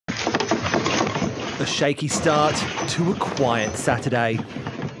A shaky start to a quiet Saturday.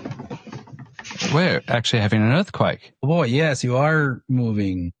 We're actually having an earthquake. Oh boy, yes, you are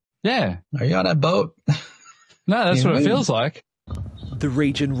moving. Yeah. Are you on a boat? No, that's what it feels like. The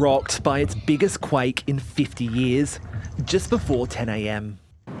region rocked by its biggest quake in 50 years, just before 10 a.m.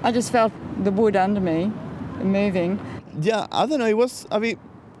 I just felt the wood under me moving. Yeah, I don't know, it was a bit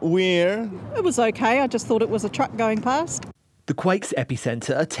weird. It was okay, I just thought it was a truck going past. The quake's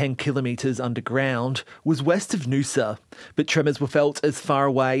epicentre, 10 kilometres underground, was west of Noosa, but tremors were felt as far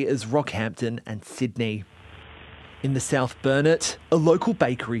away as Rockhampton and Sydney. In the South Burnett, a local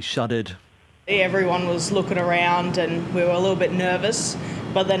bakery shuttered. Everyone was looking around and we were a little bit nervous,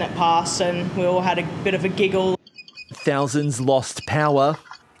 but then it passed and we all had a bit of a giggle. Thousands lost power,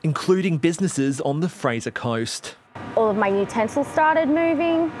 including businesses on the Fraser Coast. All of my utensils started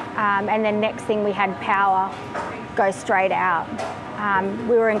moving, and then next thing we had power go straight out.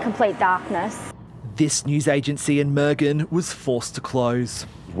 We were in complete darkness. This news agency in Mergen was forced to close.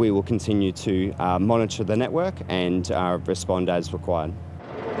 We will continue to monitor the network and respond as required.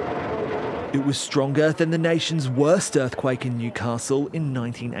 It was stronger than the nation's worst earthquake in Newcastle in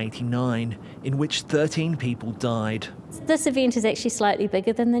 1989, in which 13 people died. This event is actually slightly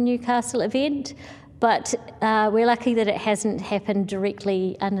bigger than the Newcastle event, but we're lucky that it hasn't happened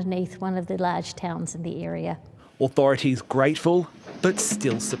directly underneath one of the large towns in the area. Authorities grateful, but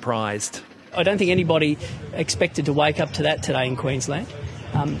still surprised. I don't think anybody expected to wake up to that today in Queensland.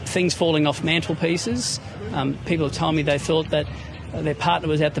 Things falling off mantelpieces. People have told me they thought that their partner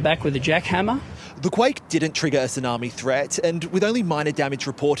was out the back with a jackhammer. The quake didn't trigger a tsunami threat, and with only minor damage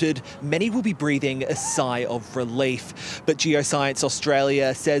reported, many will be breathing a sigh of relief. But Geoscience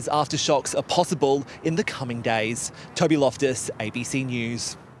Australia says aftershocks are possible in the coming days. Toby Loftus, ABC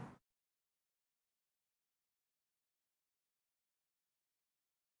News.